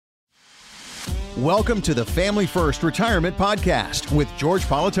Welcome to the Family First Retirement Podcast with George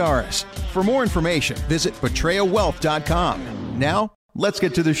Politaris. For more information, visit PetraeaWealth.com. Now, let's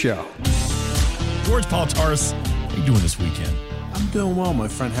get to the show. George Politaris, how you doing this weekend? I'm doing well, my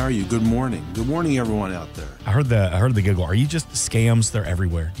friend. How are you? Good morning. Good morning, everyone out there. I heard the giggle. Are you just scams? They're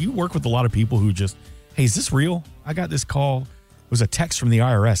everywhere. Do you work with a lot of people who just, hey, is this real? I got this call. It was a text from the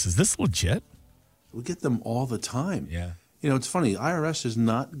IRS. Is this legit? We get them all the time. Yeah. You know, it's funny. IRS is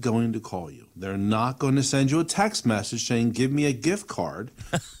not going to call you. They're not going to send you a text message saying, give me a gift card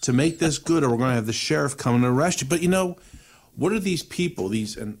to make this good, or we're going to have the sheriff come and arrest you. But, you know, what are these people,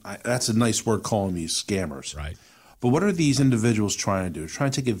 that's a nice word calling these scammers. Right. But what are these individuals trying to do?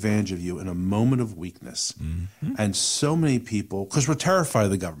 Trying to take advantage of you in a moment of weakness. Mm-hmm. And so many people, because we're terrified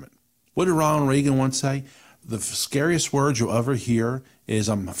of the government. What did Ronald Reagan once say? The scariest words you'll ever hear is,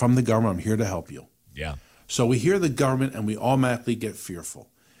 I'm from the government, I'm here to help you. Yeah. So we hear the government and we automatically get fearful.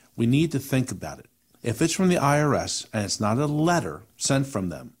 We need to think about it. If it's from the IRS and it's not a letter sent from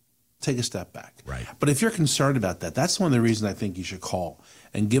them, take a step back. Right. But if you're concerned about that, that's one of the reasons I think you should call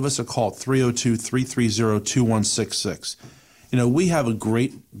and give us a call, 302-330-2166. You know, we have a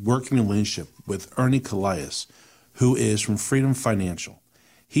great working relationship with Ernie Calais, who is from Freedom Financial.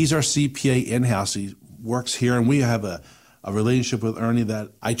 He's our CPA in-house. He works here, and we have a relationship with Ernie that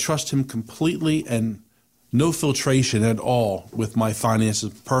I trust him completely and no filtration at all with my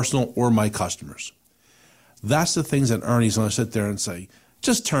finances, personal or my customers. That's the things that Ernie's going to sit there and say,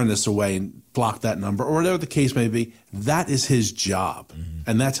 just turn this away and block that number, or whatever the case may be. That is his job. Mm-hmm.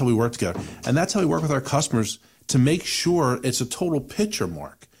 And that's how we work together. And that's how we work with our customers to make sure it's a total picture,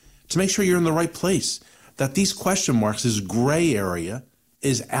 Mark, to make sure you're in the right place, that these question marks, this gray area,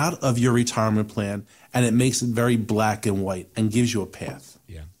 is out of your retirement plan, and it makes it very black and white and gives you a path.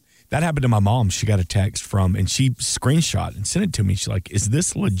 Yeah. That happened to my mom. She got a text from, and she screenshot and sent it to me. She's like, is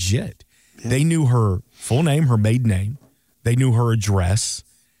this legit? Yeah. They knew her full name, her maiden name. They knew her address.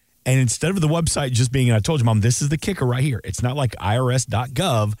 And instead of the website just being, and I told you, Mom, this is the kicker right here. It's not like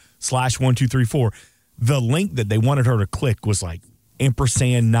irs.gov/1234. The link that they wanted her to click was like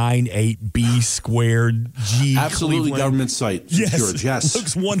ampersand 98B squared G. Absolutely Cleveland. Government site. Yes. George, yes.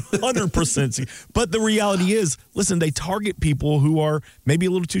 Looks 100%. But the reality is, listen, they target people who are maybe a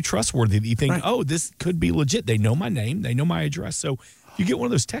little too trustworthy. You think, right, oh, this could be legit. They know my name. They know my address. So if you get one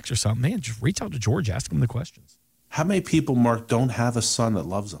of those texts or something, man, just reach out to George. Ask him the questions. How many people, Mark, don't have a son that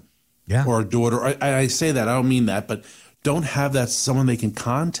loves them? Yeah. Or a daughter. I say that, I don't mean that, but don't have that someone they can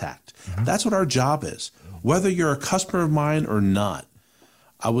contact. Mm-hmm. That's what our job is. Whether you're a customer of mine or not,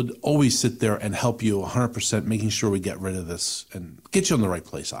 I would always sit there and help you 100%, making sure we get rid of this and get you in the right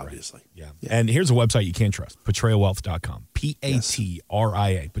place, obviously. Right. Yeah. And here's a website you can trust, PetraeaWealth.com,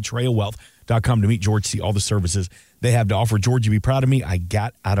 P-A-T-R-I-A, PetraeaWealth.com to meet George, see all the services they have to offer. George, you'd be proud of me. I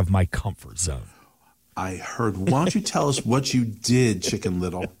got out of my comfort zone. I heard. Why don't you tell us what you did, Chicken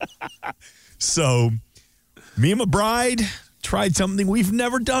Little? So me and my bride tried something we've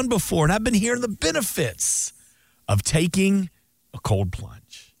never done before, and I've been hearing the benefits of taking a cold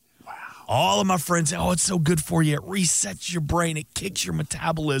plunge. Wow. All of my friends say, oh, it's so good for you. It resets your brain. It kicks your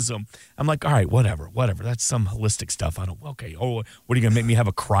metabolism. I'm like, all right, whatever. That's some holistic stuff. Okay. Oh, what are you going to make me have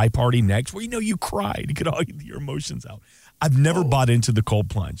a cry party next? Well, you know, you cried. You get all your emotions out. I've never bought into the cold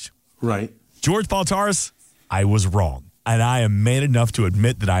plunge. Right. George Politaris, I was wrong. And I am man enough to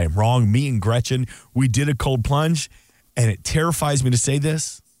admit that I am wrong. Me and Gretchen, we did a cold plunge, and it terrifies me to say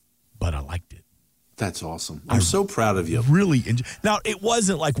this, but I liked it. That's awesome. I'm so proud of you. Really. Now, it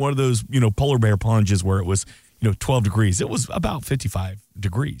wasn't like one of those, polar bear plunges where it was, 12 degrees. It was about 55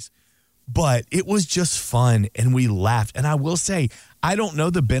 degrees. But it was just fun, and we laughed. And I will say, I don't know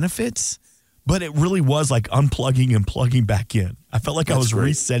the benefits, but it really was like unplugging and plugging back in. I felt like I was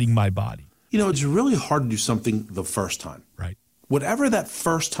resetting my body. It's really hard to do something the first time. Right. Whatever that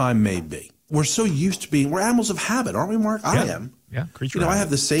first time may be. We're so used to we're animals of habit, aren't we, Mark? Yeah. I am. Yeah, creature. I have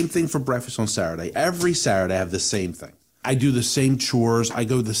the same thing for breakfast on Saturday. Every Saturday I have the same thing. I do the same chores. I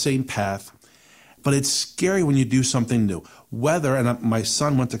go the same path. But it's scary when you do something new. My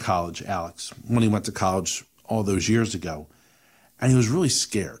son went to college, Alex, when he went to college all those years ago, and he was really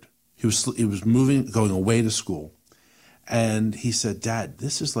scared. He was going away to school. And he said, Dad,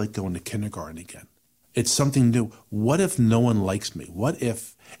 this is like going to kindergarten again. It's something new. What if no one likes me? What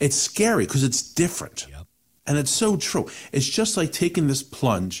if it's scary because it's different? Yep. And it's so true. It's just like taking this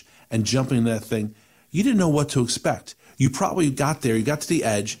plunge and jumping into that thing. You didn't know what to expect. You probably got there, you got to the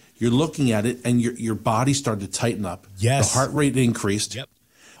edge, you're looking at it, and your body started to tighten up. Yes. The heart rate increased. Yep.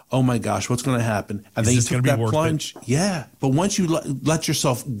 Oh my gosh, what's going to happen? And then you took that plunge. Yeah. But once you let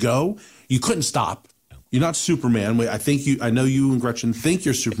yourself go, you couldn't stop. You're not Superman. I know you and Gretchen think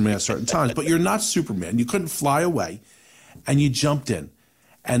you're Superman at certain times, but you're not Superman. You couldn't fly away, and you jumped in.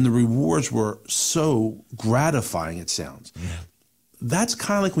 And the rewards were so gratifying, it sounds. Yeah. That's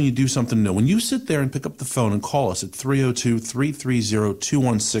kind of like when you do something new. When you sit there and pick up the phone and call us at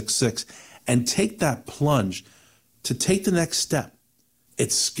 302-330-2166 and take that plunge to take the next step,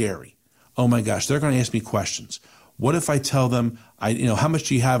 it's scary. Oh my gosh, they're going to ask me questions. What if I tell them, how much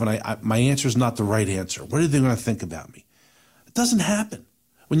do you have? And my answer is not the right answer. What are they going to think about me? It doesn't happen.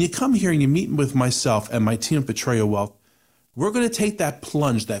 When you come here and you meet with myself and my team at Betrayal Wealth, we're going to take that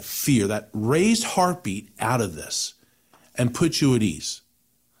plunge, that fear, that raised heartbeat out of this and put you at ease.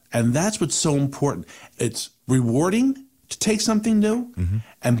 And that's what's so important. It's rewarding to take something new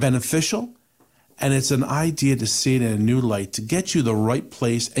and beneficial. And it's an idea to see it in a new light, to get you the right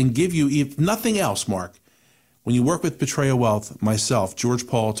place and give you, if nothing else, Mark, when you work with Betrayal Wealth, myself, George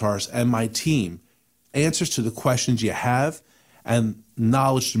Politaris, and my team, answers to the questions you have and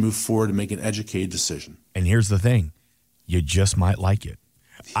knowledge to move forward and make an educated decision. And here's the thing. You just might like it.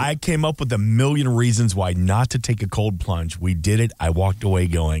 I came up with a million reasons why not to take a cold plunge. We did it. I walked away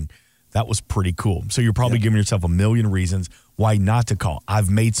going, that was pretty cool. So you're probably giving yourself a million reasons why not to call.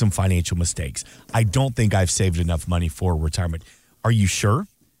 I've made some financial mistakes. I don't think I've saved enough money for retirement. Are you sure?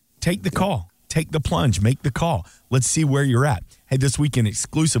 Take the call. Take the plunge. Make the call. Let's see where you're at. Hey, this weekend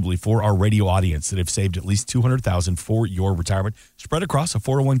exclusively for our radio audience that have saved at least $200,000 for your retirement, spread across a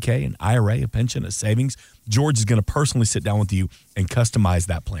 401k, an IRA, a pension, a savings. George is going to personally sit down with you and customize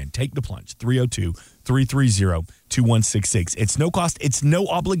that plan. Take the plunge. 302-330-2166. It's no cost. It's no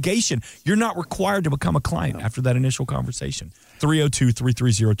obligation. You're not required to become a client after that initial conversation.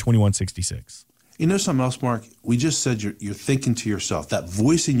 302-330-2166. You know something else, Mark? We just said you're thinking to yourself, that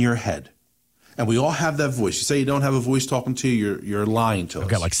voice in your head. And we all have that voice. You say you don't have a voice talking to you, you're lying to us.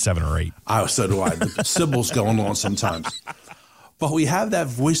 I've got like 7 or 8. So do I. The Sybil's going on sometimes. But we have that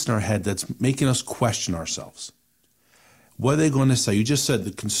voice in our head that's making us question ourselves. What are they going to say? You just said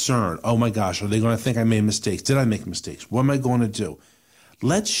the concern. Oh my gosh, are they going to think I made mistakes? Did I make mistakes? What am I going to do?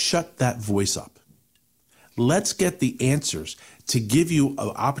 Let's shut that voice up. Let's get the answers to give you an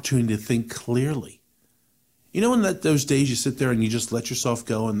opportunity to think clearly. You know, in those days you sit there and you just let yourself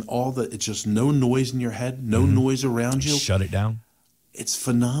go and it's just no noise in your head, no noise around you. Shut it down. It's a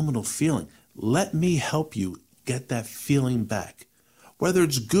phenomenal feeling. Let me help you get that feeling back. Whether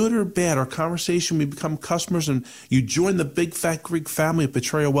it's good or bad, our conversation, we become customers and you join the big fat Greek family of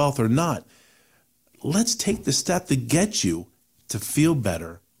Betrayal Wealth or not, let's take the step to get you to feel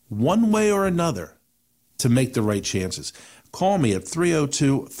better one way or another to make the right chances. Call me at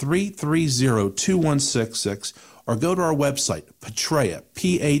 302-330-2166 or go to our website, Patria,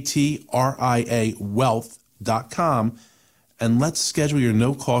 P-A-T-R-I-A, wealth.com, and let's schedule your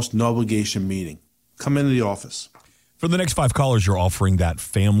no-cost, no-obligation meeting. Come into the office. For the next 5 callers, you're offering that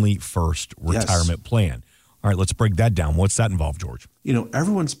Family First retirement plan. All right, let's break that down. What's that involve, George? You know,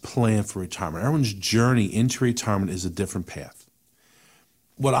 everyone's plan for retirement, everyone's journey into retirement is a different path.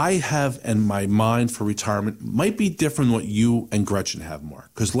 What I have in my mind for retirement might be different than what you and Gretchen have, Mark,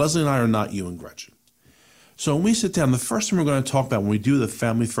 because Leslie and I are not you and Gretchen. So when we sit down, the first thing we're going to talk about when we do the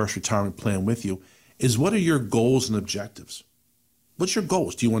Family First retirement plan with you is what are your goals and objectives? What's your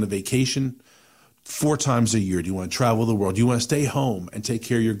goals? Do you want a vacation 4 times a year? Do you want to travel the world? Do you want to stay home and take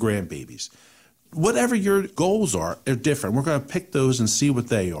care of your grandbabies? Whatever your goals are, they're different. We're going to pick those and see what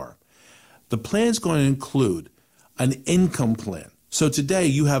they are. The plan is going to include an income plan. So today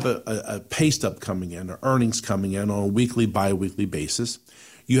you have a pay stub coming in or earnings coming in on a weekly, bi-weekly basis.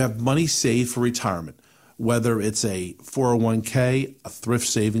 You have money saved for retirement, whether it's a 401k, a thrift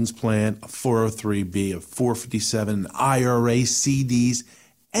savings plan, a 403b, a 457, an IRA, CDs,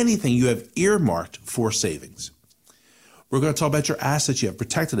 anything you have earmarked for savings. We're going to talk about your assets. You have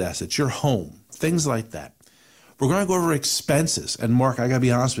protected assets, your home, things like that. We're going to go over expenses. And Mark, I got to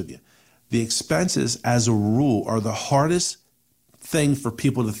be honest with you. The expenses, as a rule, are the hardest thing for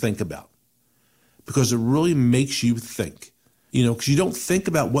people to think about because it really makes you think, because you don't think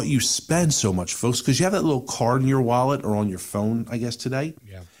about what you spend so much, folks, because you have that little card in your wallet or on your phone, I guess, today,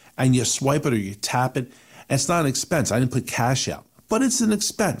 and you swipe it or you tap it, and it's not an expense. I didn't put cash out, but it's an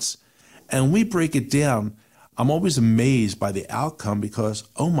expense. And we break it down. I'm always amazed by the outcome because,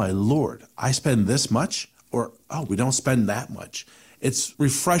 oh my Lord, I spend this much, or, oh, we don't spend that much. It's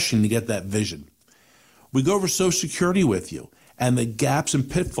refreshing to get that vision. We go over Social Security with you and the gaps and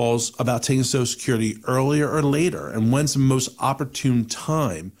pitfalls about taking Social Security earlier or later, and when's the most opportune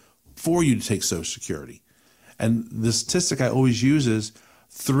time for you to take Social Security. And the statistic I always use is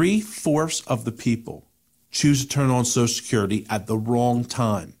 3/4 of the people choose to turn on Social Security at the wrong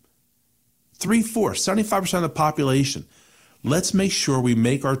time. 3/4, 75% of the population. Let's make sure we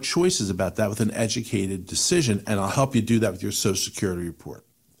make our choices about that with an educated decision, and I'll help you do that with your Social Security report.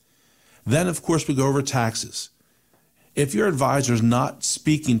 Then, of course, we go over taxes. If your advisor is not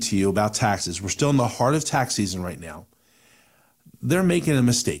speaking to you about taxes, we're still in the heart of tax season right now, they're making a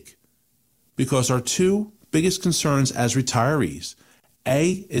mistake, because our two biggest concerns as retirees,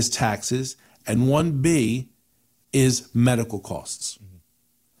 A is taxes, and 1B is medical costs.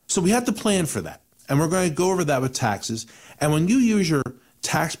 So we have to plan for that. And we're going to go over that with taxes. And when you use your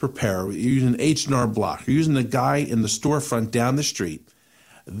tax preparer, you're using H&R Block, you're using the guy in the storefront down the street,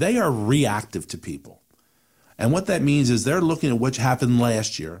 they are reactive to people. And what that means is they're looking at what happened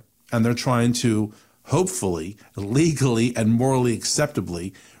last year, and they're trying to, hopefully, legally and morally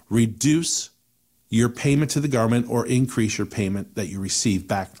acceptably, reduce your payment to the government or increase your payment that you receive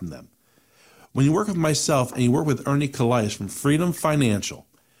back from them. When you work with myself and you work with Ernie Calais from Freedom Financial,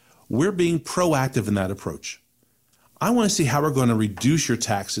 we're being proactive in that approach. I want to see how we're going to reduce your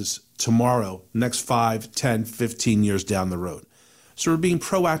taxes tomorrow, next 5, 10, 15 years down the road. So we're being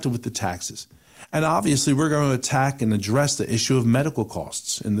proactive with the taxes. And obviously, we're going to attack and address the issue of medical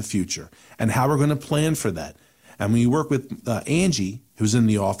costs in the future and how we're going to plan for that. And when you work with Angie, who's in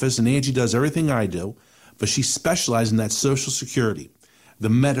the office, and Angie does everything I do, but she specializes in that Social Security, the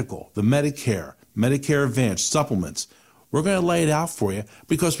medical, the Medicare, Medicare Advantage, supplements. We're going to lay it out for you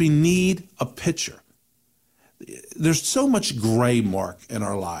because we need a picture. There's so much gray, Mark, in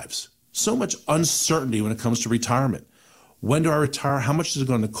our lives, so much uncertainty when it comes to retirement. When do I retire? How much is it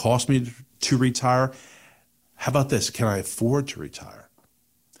going to cost me to retire? How about this? Can I afford to retire?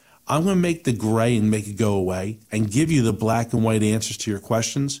 I'm going to make the gray and make it go away and give you the black and white answers to your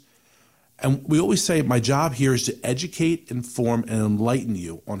questions. And we always say my job here is to educate, inform, and enlighten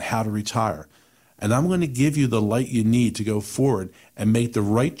you on how to retire. And I'm going to give you the light you need to go forward and make the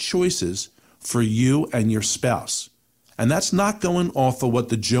right choices for you and your spouse. And that's not going off of what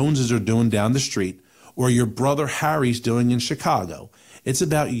the Joneses are doing down the street or your brother Harry's doing in Chicago. It's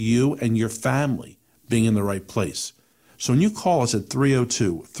about you and your family being in the right place. So when you call us at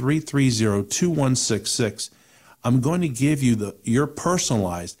 302-330-2166, I'm going to give you your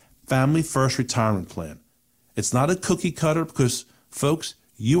personalized Family First retirement plan. It's not a cookie cutter because, folks,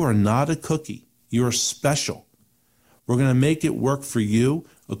 you are not a cookie. You are special. We're going to make it work for you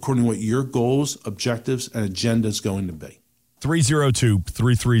according to what your goals, objectives, and agenda is going to be.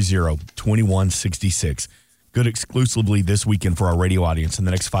 302-330-2166. Good exclusively this weekend for our radio audience and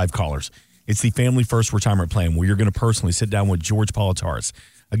the next 5 callers. It's the Family First Retirement Plan where you're going to personally sit down with George Politaris.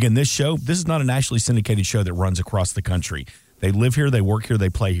 Again, this is not a nationally syndicated show that runs across the country. They live here, they work here, they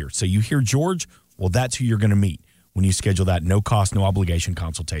play here. So you hear George, well, that's who you're going to meet when you schedule that no cost, no obligation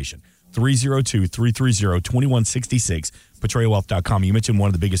consultation. 302-330-2166, PetraeaWealth.com. You mentioned one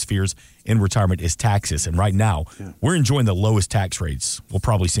of the biggest fears in retirement is taxes. And right now, we're enjoying the lowest tax rates we'll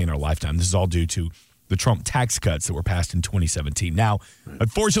probably see in our lifetime. This is all due to the Trump tax cuts that were passed in 2017. Now,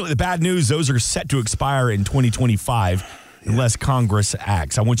 unfortunately, the bad news, those are set to expire in 2025 unless Congress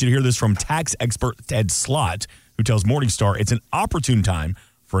acts. I want you to hear this from tax expert Ted Slott, who tells Morningstar it's an opportune time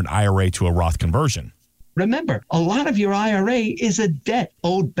for an IRA to a Roth conversion. Remember, a lot of your IRA is a debt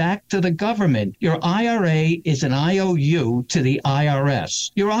owed back to the government. Your IRA is an IOU to the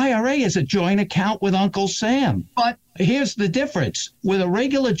IRS. Your IRA is a joint account with Uncle Sam. But here's the difference. With a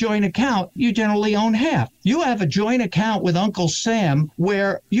regular joint account, you generally own half. You have a joint account with Uncle Sam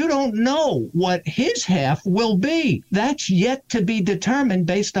where you don't know what his half will be. That's yet to be determined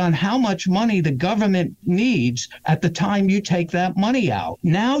based on how much money the government needs at the time you take that money out.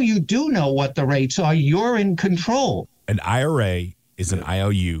 Now you do know what the rates are. You're in control. An IRA is an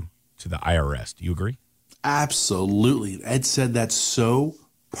IOU to the IRS. Do you agree? Absolutely. Ed said that so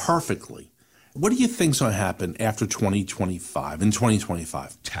perfectly. What do you think's going to happen after 2025, in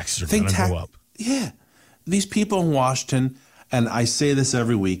 2025? Taxes are going to go up. Yeah. These people in Washington, and I say this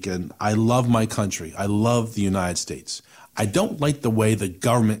every week, and I love my country. I love the United States. I don't like the way the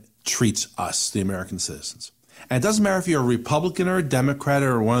government treats us, the American citizens. And it doesn't matter if you're a Republican or a Democrat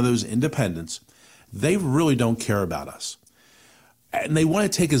or one of those independents. They really don't care about us. And they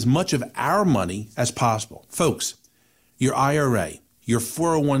want to take as much of our money as possible. Folks, your IRA, your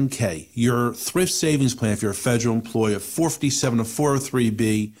 401k, your thrift savings plan if you're a federal employee, a 457, a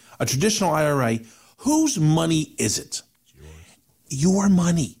 403b, a traditional IRA, whose money is it? Your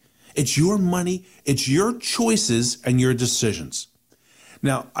money. It's your money. It's your choices and your decisions.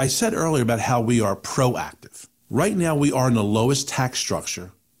 Now, I said earlier about how we are proactive. Right now, we are in the lowest tax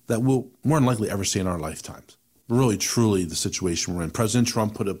structure that we'll more than likely ever see in our lifetimes. Really, truly the situation we're in. President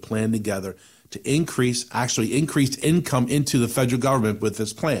Trump put a plan together to increased income into the federal government with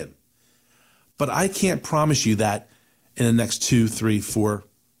this plan. But I can't promise you that in the next 2, 3, 4,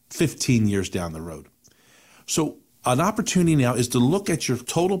 15 years down the road. So an opportunity now is to look at your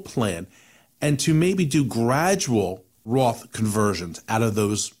total plan and to maybe do gradual Roth conversions out of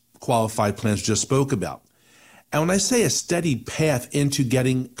those qualified plans just spoke about. And when I say a steady path into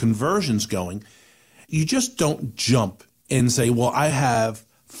getting conversions going, you just don't jump and say, well, I have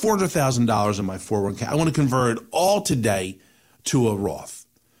 $400,000 in my 401k. I want to convert it all today to a Roth.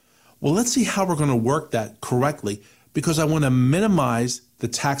 Well, let's see how we're going to work that correctly, because I want to minimize the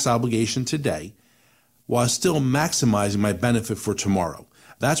tax obligation today while still maximizing my benefit for tomorrow.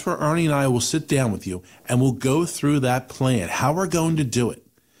 That's where Ernie and I will sit down with you and we'll go through that plan, how we're going to do it.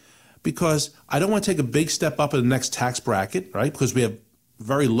 Because I don't want to take a big step up in the next tax bracket, right? Because we have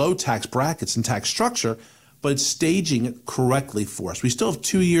very low tax brackets and tax structure, but it's staging it correctly for us. We still have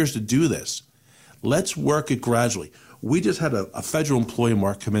 2 years to do this. Let's work it gradually. We just had a federal employee,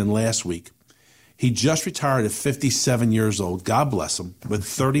 Mark, come in last week. He just retired at 57 years old, God bless him, with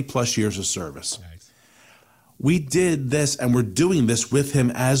 30 plus years of service. Nice. We did this, and we're doing this with him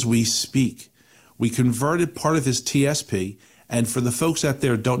as we speak. We converted part of his TSP, and for the folks out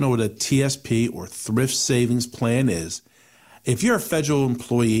there who don't know what a TSP or thrift savings plan is, if you're a federal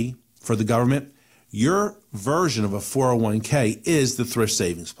employee for the government, your version of a 401k is the thrift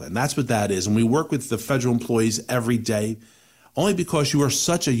savings plan. That's what that is. And we work with the federal employees every day, only because you are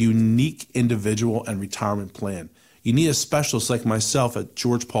such a unique individual and retirement plan. You need a specialist like myself at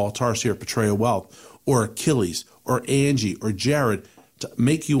George Politaris here at Betrayal Wealth, or Achilles, or Angie, or Jared, to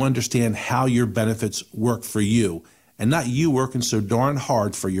make you understand how your benefits work for you, and not you working so darn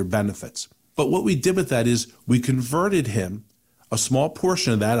hard for your benefits. But what we did with that is we converted him, a small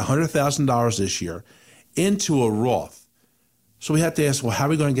portion of that, $100,000 this year, into a Roth. So we have to ask, well, how are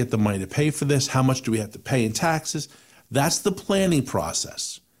we going to get the money to pay for this? How much do we have to pay in taxes? That's the planning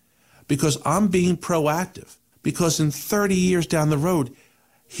process. Because I'm being proactive. Because in 30 years down the road,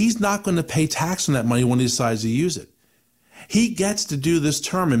 he's not going to pay tax on that money when he decides to use it. He gets to do this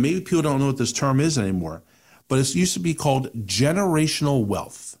term, and maybe people don't know what this term is anymore, but it used to be called generational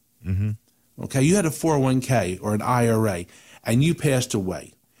wealth. Mm-hmm. Okay, you had a 401k or an IRA, and you passed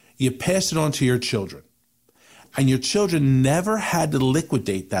away. You passed it on to your children. And your children never had to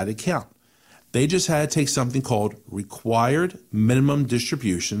liquidate that account. They just had to take something called required minimum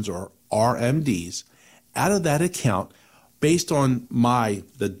distributions, or RMDs, out of that account based on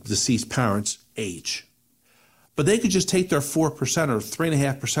the deceased parent's age. But they could just take their 4% or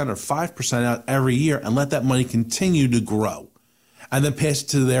 3.5% or 5% out every year and let that money continue to grow and then pass it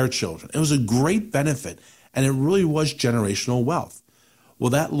to their children. It was a great benefit, and it really was generational wealth. Well,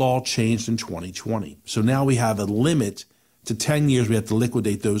 that law changed in 2020. So now we have a limit to 10 years. We have to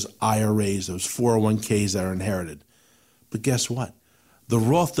liquidate those IRAs, those 401ks that are inherited. But guess what? The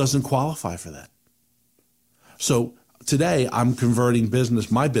Roth doesn't qualify for that. So today I'm converting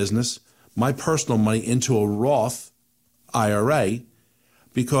my personal money into a Roth IRA,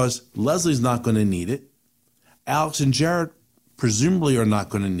 because Leslie's not going to need it. Alex and Jared presumably are not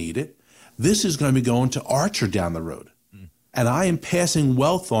going to need it. This is going to be going to Archer down the road. And I am passing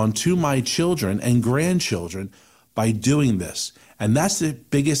wealth on to my children and grandchildren by doing this. And that's the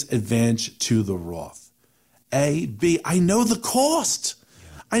biggest advantage to the Roth. A, B, I know the cost.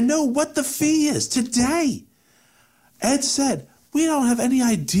 I know what the fee is today. Ed said, we don't have any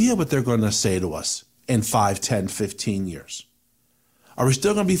idea what they're going to say to us in 5, 10, 15 years. Are we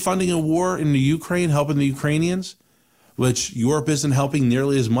still going to be funding a war in the Ukraine, helping the Ukrainians, which Europe isn't helping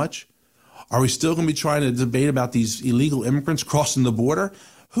nearly as much? Are we still going to be trying to debate about these illegal immigrants crossing the border?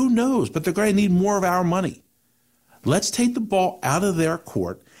 Who knows? But they're going to need more of our money. Let's take the ball out of their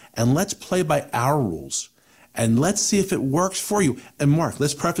court and let's play by our rules. And let's see if it works for you. And Mark,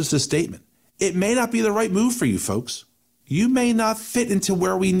 let's preface this statement. It may not be the right move for you folks. You may not fit into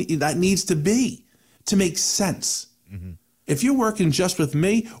where that needs to be to make sense. Mm-hmm. If you're working just with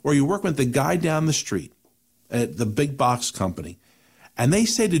me, or you're working with the guy down the street at the big box company, and they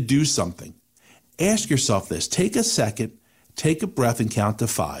say to do something, ask yourself this. Take a second, take a breath, and count to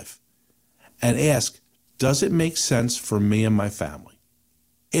 5. And ask, does it make sense for me and my family?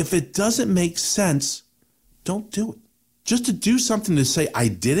 If it doesn't make sense, don't do it. Just to do something to say, I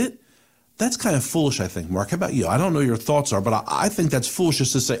did it, that's kind of foolish, I think. Mark, how about you? I don't know what your thoughts are, but I think that's foolish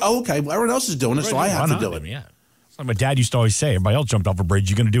just to say, oh, okay, well, everyone else is doing it, so I have to do it. Yeah. It's like my dad used to always say, everybody else jumped off a bridge.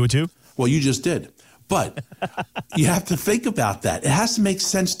 You going to do it too? Well, you just did. But you have to think about that. It has to make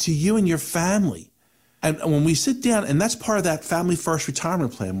sense to you and your family. And when we sit down, and that's part of that Family First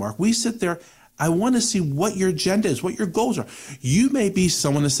retirement plan, Mark, we sit there, I want to see what your agenda is, what your goals are. You may be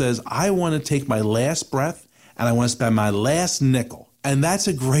someone that says, I want to take my last breath and I want to spend my last nickel. And that's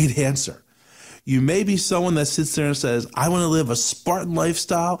a great answer. You may be someone that sits there and says, I want to live a Spartan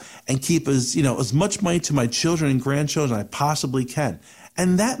lifestyle and keep as much money to my children and grandchildren as I possibly can.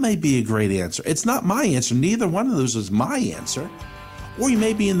 And that may be a great answer. It's not my answer. Neither one of those is my answer. Or you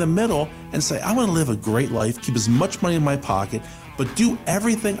may be in the middle and say, I want to live a great life, keep as much money in my pocket, but do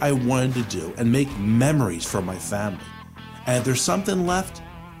everything I wanted to do and make memories for my family. And if there's something left,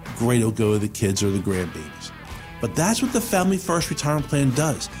 great, it'll go to the kids or the grandbabies. But that's what the Family First Retirement Plan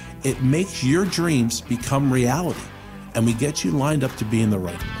does. It makes your dreams become reality, and we get you lined up to be in the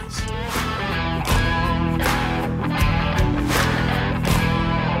right place.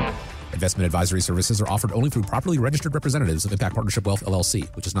 Investment advisory services are offered only through properly registered representatives of Impact Partnership Wealth, LLC,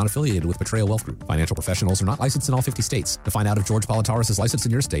 which is not affiliated with Betrayal Wealth Group. Financial professionals are not licensed in all 50 states. To find out if George Politaris is licensed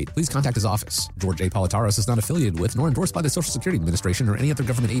in your state, please contact his office. George A. Politaris is not affiliated with nor endorsed by the Social Security Administration or any other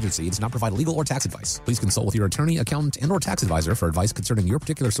government agency and does not provide legal or tax advice. Please consult with your attorney, accountant, and or tax advisor for advice concerning your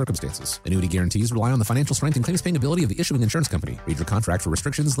particular circumstances. Annuity guarantees rely on the financial strength and claims paying ability of the issuing insurance company. Read your contract for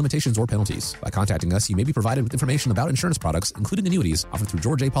restrictions, limitations, or penalties. By contacting us, you may be provided with information about insurance products, including annuities, offered through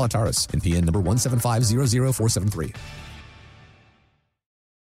George A. Politaris, NPN number 175000473.